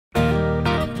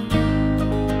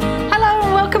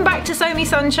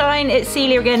Sunny Sunshine, it's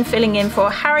Celia again filling in for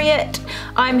Harriet.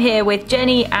 I'm here with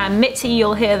Jenny and Mitzi.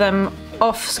 You'll hear them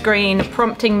off screen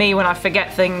prompting me when I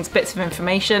forget things, bits of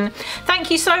information. Thank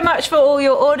you so much for all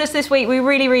your orders this week. We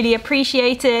really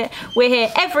appreciate it. We're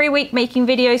here every week making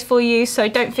videos for you, so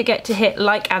don't forget to hit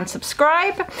like and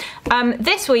subscribe.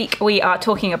 This week we are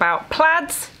talking about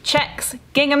plaids, checks,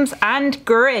 ginghams and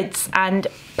grids and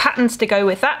patterns to go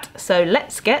with that. So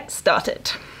let's get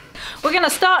started. We're going to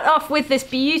start off with this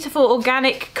beautiful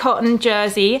organic cotton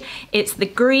jersey. It's the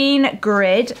green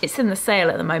grid. It's in the sale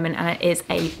at the moment and it is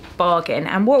a bargain.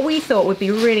 And what we thought would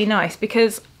be really nice,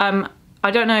 because I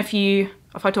don't know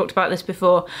if I talked about this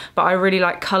before, but I really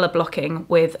like colour blocking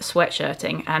with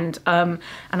sweatshirting, and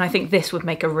I think this would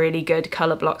make a really good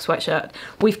colour block sweatshirt.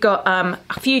 We've got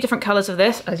a few different colours of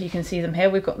this, as you can see them here.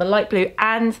 We've got the light blue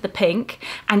and the pink,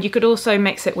 and you could also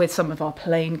mix it with some of our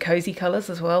plain cosy colours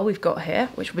as well we've got here,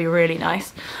 which would be really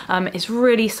nice. It's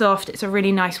really soft, it's a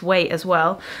really nice weight as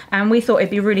well, and we thought it'd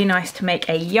be really nice to make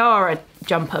a Yara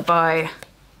jumper by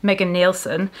Megan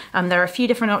Nielsen. There are a few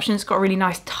different options. It's got a really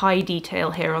nice tie detail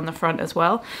here on the front as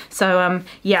well. So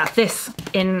yeah, this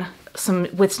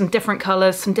with some different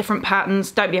colours, some different patterns.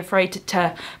 Don't be afraid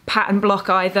to pattern block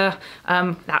either.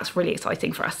 That's really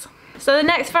exciting for us. So the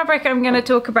next fabric I'm going to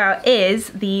talk about is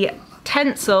the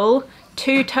Tencel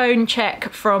two-tone check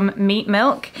from Meat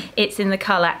Milk. It's in the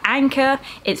colour Anchor.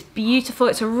 It's beautiful.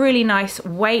 It's a really nice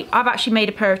weight. I've actually made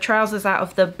a pair of trousers out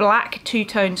of the black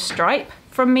two-tone stripe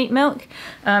from Meat Milk.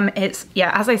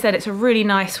 Yeah, as I said, it's a really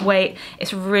nice weight.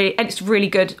 It's really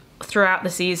good throughout the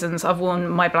seasons. I've worn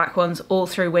my black ones all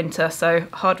through winter, so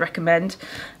hard recommend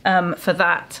for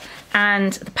that.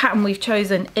 And the pattern we've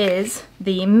chosen is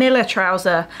the Miller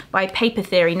trouser by Paper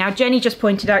Theory. Now, Jenny just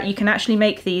pointed out you can actually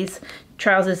make these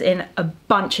trousers in a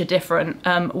bunch of different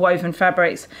woven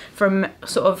fabrics, from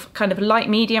sort of kind of light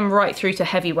medium right through to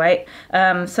heavyweight.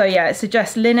 So yeah, it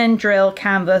suggests linen, drill,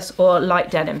 canvas or light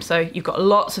denim. So you've got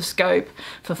lots of scope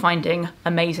for finding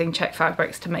amazing check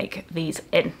fabrics to make these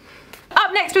in.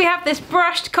 Up next we have this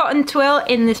brushed cotton twill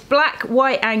in this black,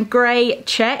 white and grey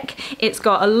check. It's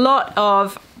got a lot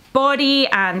of body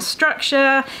and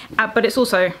structure, but it's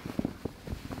also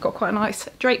got quite a nice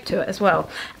drape to it as well.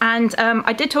 And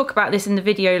I did talk about this in the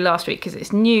video last week because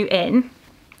it's new in,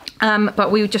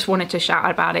 but we just wanted to shout out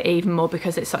about it even more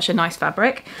because it's such a nice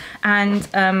fabric.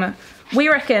 And we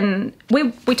reckon,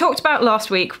 we talked about last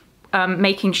week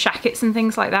making shackets and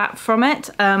things like that from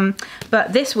it,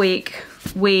 but this week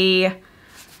we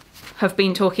have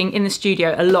been talking in the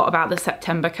studio a lot about the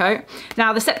September coat.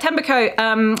 Now the September coat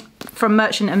from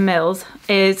Merchant and Mills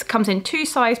comes in 2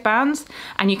 size bands,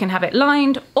 and you can have it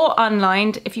lined or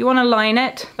unlined. If you want to line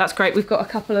it, that's great. We've got a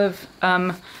couple of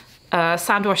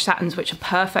sandwash satins which are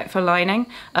perfect for lining,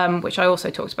 which I also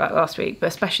talked about last week, but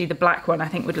especially the black one I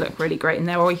think would look really great in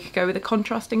there, or you could go with a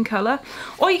contrasting colour,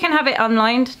 or you can have it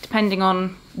unlined depending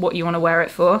on what you want to wear it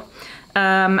for.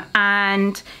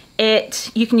 And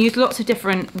you can use lots of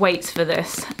different weights for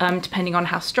this, depending on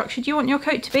how structured you want your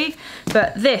coat to be.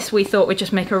 But this we thought would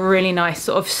just make a really nice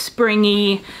sort of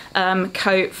springy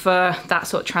coat for that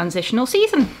sort of transitional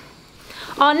season.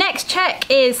 Our next check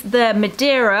is the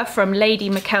Madeira from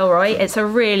Lady McElroy. It's a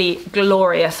really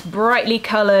glorious, brightly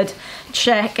coloured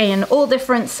check in all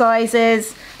different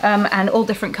sizes and all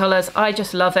different colours. I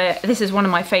just love it. This is one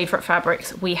of my favourite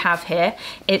fabrics we have here.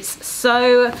 It's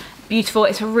so beautiful.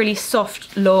 It's a really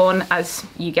soft lawn, as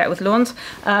you get with lawns,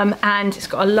 and it's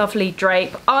got a lovely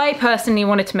drape. I personally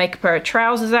wanted to make a pair of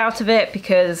trousers out of it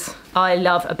because I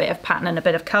love a bit of pattern and a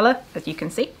bit of colour, as you can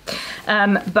see.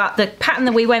 But the pattern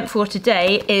that we went for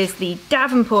today is the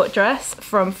Davenport dress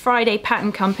from Friday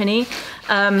Pattern Company.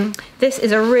 This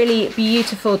is a really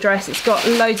beautiful dress. It's got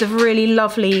loads of really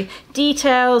lovely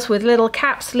details with little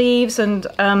cap sleeves and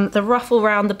the ruffle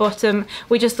around the bottom.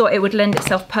 We just thought it would lend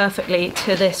itself perfectly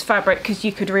to this fabric because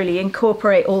you could really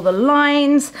incorporate all the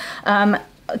lines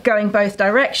going both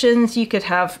directions. You could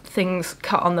have things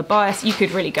cut on the bias. You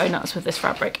could really go nuts with this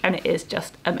fabric, and it is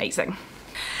just amazing.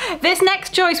 This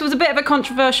next choice was a bit of a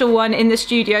controversial one in the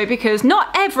studio because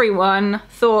not everyone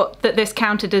thought that this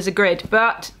counted as a grid,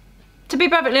 but to be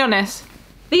perfectly honest,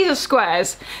 these are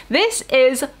squares. This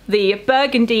is the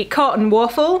burgundy cotton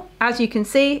waffle. As you can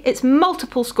see, it's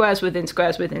multiple squares within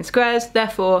squares within squares,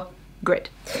 therefore grid.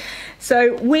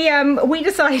 So we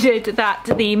decided that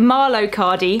the Marlowe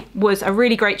Cardi was a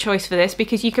really great choice for this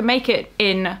because you can make it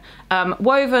in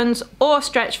wovens or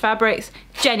stretch fabrics.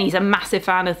 Jenny's a massive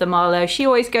fan of the Marlowe. She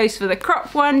always goes for the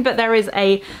crop one, but there is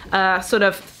a sort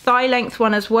of thigh length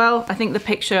one as well. I think the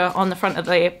picture on the front of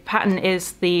the pattern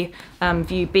is the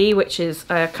view B, which is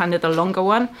kind of the longer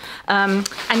one. And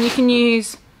you can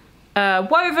use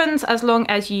wovens as long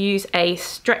as you use a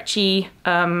stretchy,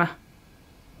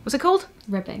 what's it called?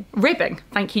 Ribbing. Ribbing,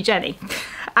 thank you, Jenny.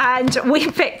 And we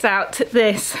picked out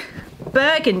this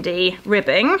burgundy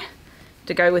ribbing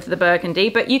to go with the burgundy,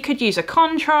 but you could use a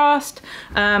contrast.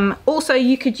 Also,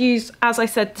 you could use, as I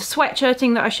said, the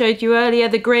sweatshirting that I showed you earlier,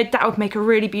 the grid, that would make a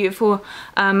really beautiful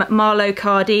Marlowe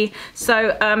cardie.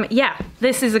 So yeah,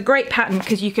 this is a great pattern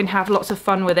because you can have lots of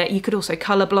fun with it. You could also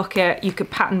color block it, you could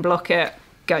pattern block it,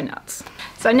 go nuts.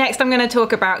 So next I'm going to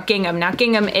talk about gingham. Now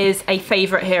gingham is a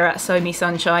favourite here at Sew Me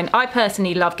Sunshine. I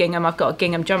personally love gingham. I've got a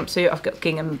gingham jumpsuit, I've got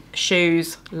gingham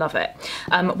shoes, love it.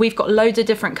 We've got loads of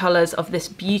different colours of this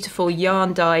beautiful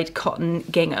yarn dyed cotton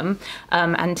gingham,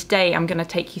 and today I'm going to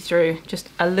take you through just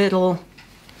a little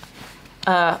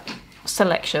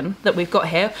selection that we've got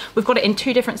here. We've got it in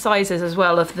two different sizes as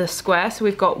well of the square, so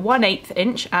we've got 1/8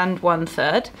 inch and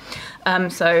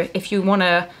 1/3. So if you want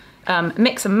to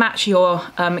mix and match your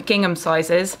gingham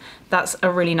sizes, that's a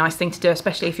really nice thing to do,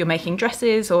 especially if you're making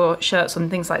dresses or shirts and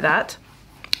things like that.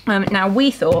 Now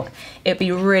we thought it'd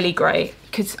be really great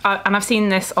because, and I've seen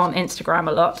this on Instagram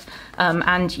a lot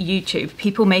and YouTube,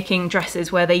 people making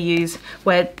dresses where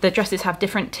the dresses have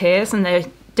different tiers and they're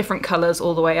different colours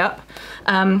all the way up,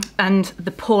 and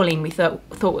the pawling we thought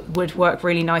would work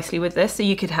really nicely with this. So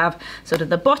you could have sort of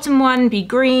the bottom one be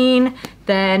green,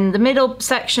 then the middle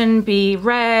section be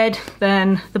red,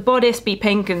 then the bodice be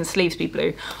pink and the sleeves be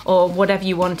blue, or whatever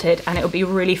you wanted, and it would be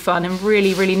really fun and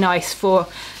really, really nice for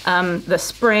the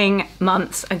spring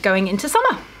months and going into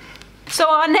summer. So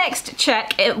our next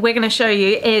check we're going to show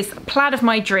you is Plaid of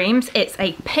My Dreams. It's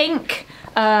a pink,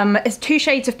 it's two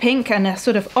shades of pink and a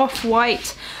sort of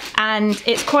off-white, and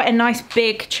it's quite a nice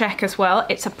big check as well.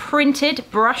 It's a printed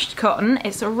brushed cotton.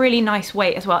 It's a really nice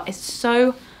weight as well. It's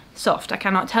so soft. I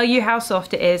cannot tell you how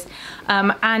soft it is.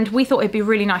 And we thought it'd be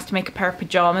really nice to make a pair of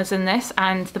pajamas in this,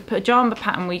 and the pajama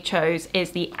pattern we chose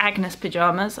is the Agnes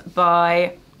pajamas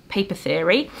by Paper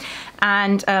Theory,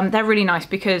 and they're really nice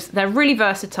because they're really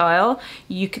versatile.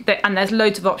 And there's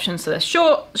loads of options. So there's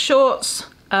shorts,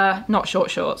 not short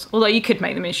shorts, although you could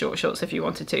make them in short shorts if you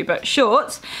wanted to, but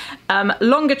shorts,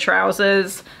 longer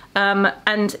trousers,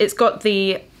 and it's got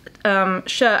the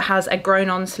shirt has a grown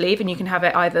on sleeve, and you can have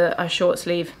it either a short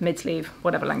sleeve, mid sleeve,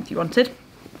 whatever length you wanted.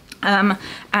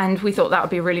 And we thought that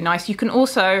would be really nice. You can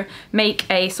also make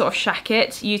a sort of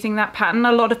shacket using that pattern.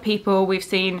 A lot of people we've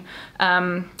seen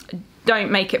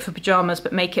don't make it for pajamas,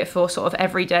 but make it for sort of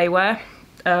everyday wear.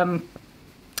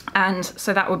 And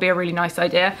so that would be a really nice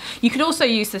idea. You could also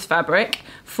use this fabric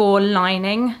for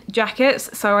lining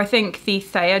jackets. So I think the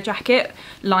Thayer jacket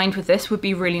lined with this would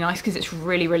be really nice because it's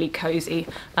really, really cozy,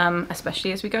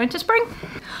 especially as we go into spring.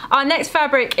 Our next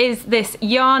fabric is this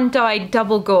yarn dyed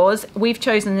double gauze. We've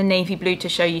chosen the navy blue to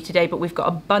show you today, but we've got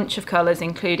a bunch of colours,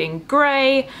 including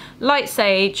grey, light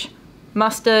sage,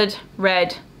 mustard,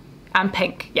 red, and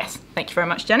pink. Yes, thank you very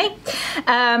much, Jenny.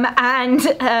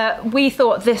 We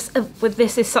thought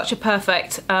this is such a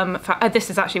perfect, this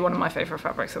is actually one of my favourite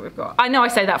fabrics that we've got. I know I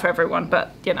say that for everyone,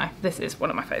 but you know, this is one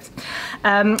of my faves.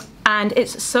 And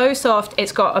it's so soft.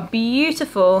 It's got a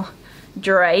beautiful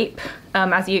drape,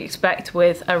 as you expect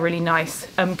with a really nice,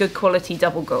 good quality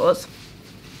double gauze.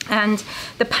 And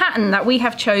the pattern that we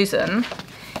have chosen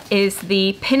is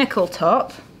the Pinnacle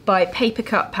top by Paper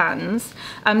Cut Patterns.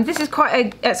 This is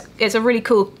quite it's a really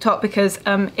cool top because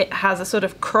it has a sort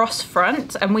of cross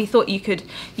front, and we thought you could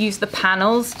use the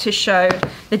panels to show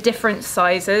the different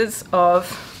sizes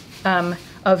of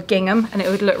gingham, and it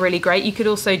would look really great. You could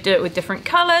also do it with different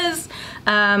colours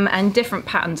and different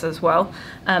patterns as well,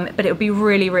 but it would be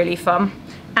really, really fun.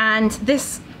 And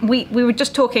this, we were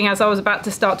just talking, as I was about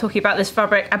to start talking about this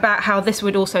fabric, about how this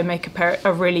would also make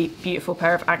a really beautiful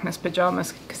pair of Agnes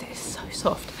pajamas because it is so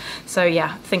soft. So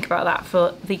yeah, think about that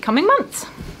for the coming months.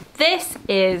 This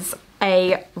is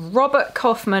a Robert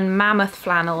Kaufman mammoth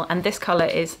flannel, and this colour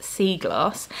is Sea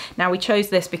Glass. Now we chose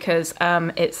this because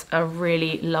it's a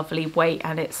really lovely weight,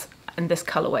 and this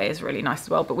colourway is really nice as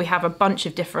well. But we have a bunch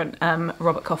of different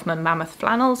Robert Kaufman mammoth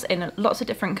flannels in lots of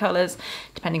different colours,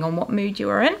 depending on what mood you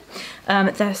are in.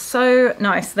 They're so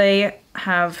nice. They're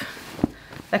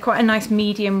quite a nice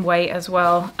medium weight as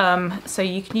well. So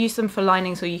you can use them for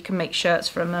linings, or you can make shirts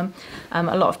from them. A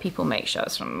lot of people make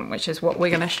shirts from them, which is what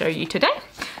we're going to show you today.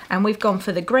 And we've gone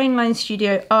for the Grainline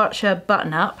Studio Archer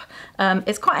button-up.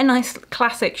 It's quite a nice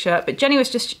classic shirt, but Jenny was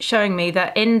just showing me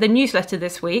that in the newsletter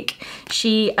this week,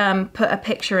 she put a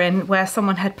picture in where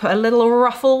someone had put a little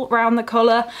ruffle around the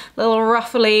collar, little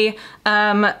ruffly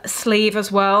sleeve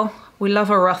as well. We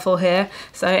love a ruffle here,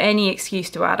 so any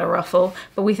excuse to add a ruffle,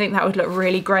 but we think that would look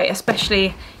really great,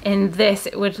 especially in this.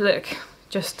 It would look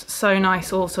just so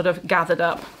nice, all sort of gathered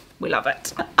up. We love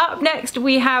it. Up next,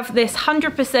 we have this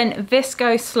 100%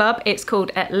 viscose slub. It's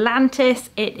called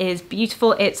Atlantis. It is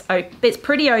beautiful. It's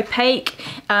pretty opaque.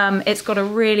 It's got a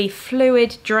really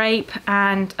fluid drape,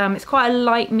 and it's quite a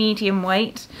light medium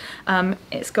weight.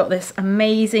 It's got this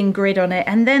amazing grid on it,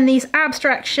 and then these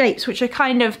abstract shapes, which are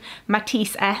kind of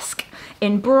Matisse-esque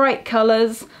in bright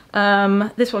colors.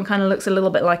 This one kind of looks a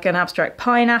little bit like an abstract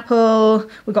pineapple.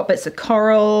 We've got bits of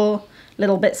coral,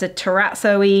 little bits of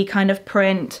terrazzo-y kind of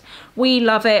print. We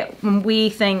love it, and we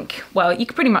think, well, you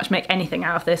could pretty much make anything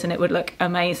out of this and it would look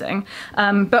amazing.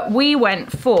 But we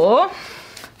went for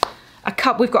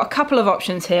we've got a couple of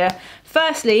options here.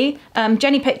 Firstly,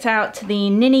 Jenny picked out the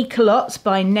Ninny culottes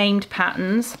by Named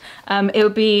Patterns. It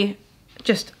would be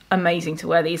just amazing to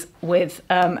wear these with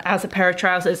as a pair of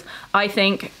trousers, I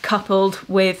think, coupled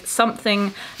with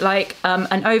something like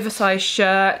an oversized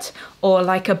shirt or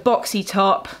like a boxy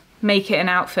top. Make it an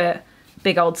outfit,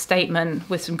 big old statement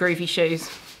with some groovy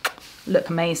shoes. Look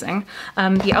amazing.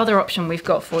 The other option we've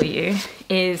got for you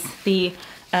is the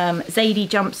Zadie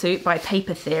jumpsuit by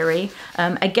Paper Theory.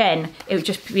 Again, it would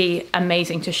just be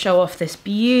amazing to show off this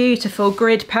beautiful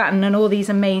grid pattern and all these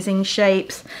amazing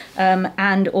shapes.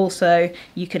 And also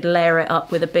you could layer it up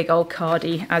with a big old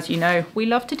cardi, as you know we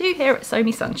love to do here at Sew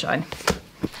Me Sunshine.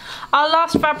 Our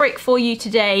last fabric for you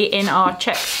today in our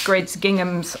checks, grids,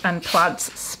 ginghams and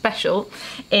plaids special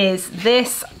is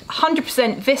this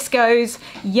 100% viscose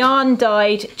yarn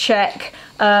dyed check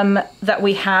that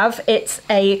we have. It's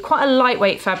quite a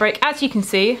lightweight fabric. As you can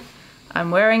see, I'm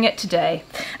wearing it today.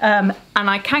 And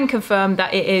I can confirm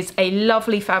that it is a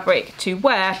lovely fabric to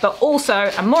wear, but also,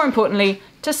 and more importantly,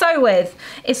 to sew with.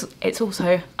 It's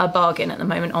also a bargain at the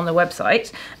moment on the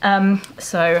website.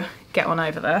 So get on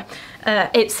over there.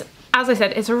 As I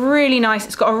said, it's really nice.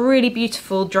 It's got a really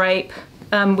beautiful drape.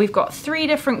 We've got 3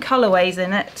 different colorways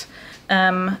in it.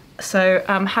 So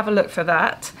have a look for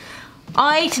that.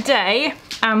 I today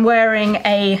am wearing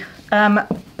a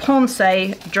Ponce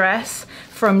dress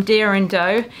from Deer and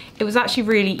Doe. It was actually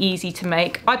really easy to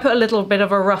make. I put a little bit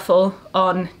of a ruffle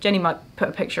on. Jenny might put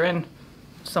a picture in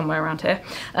somewhere around here.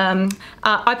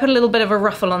 I put a little bit of a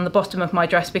ruffle on the bottom of my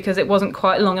dress because it wasn't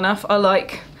quite long enough. I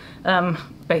like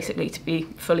basically to be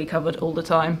fully covered all the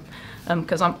time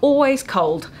because I'm always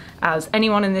cold, as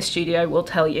anyone in this studio will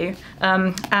tell you.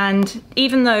 And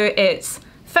even though it's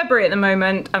February at the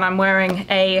moment and I'm wearing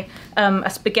a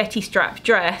spaghetti strap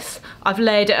dress, I've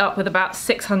layered it up with about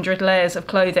 600 layers of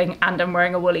clothing, and I'm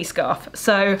wearing a woolly scarf.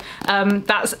 So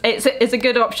it's a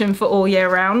good option for all year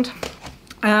round.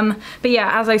 But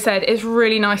yeah, as I said, it's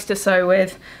really nice to sew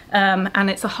with, and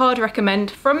it's a hard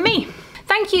recommend from me.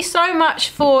 Thank you so much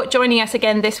for joining us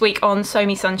again this week on Sew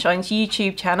Me Sunshine's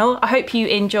YouTube channel. I hope you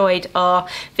enjoyed our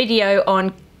video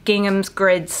on ginghams,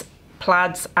 grids,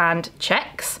 plaids and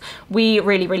checks. We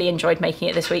really enjoyed making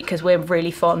it this week because we're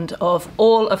really fond of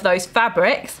all of those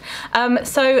fabrics.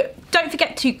 So don't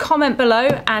forget to comment below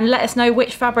and let us know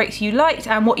which fabrics you liked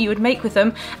and what you would make with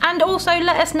them, and also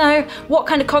let us know what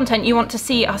kind of content you want to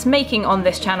see us making on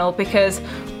this channel, because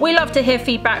we love to hear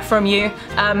feedback from you.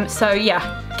 So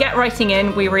yeah, get writing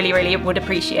in, we really would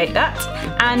appreciate that,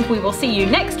 and we will see you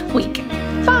next week.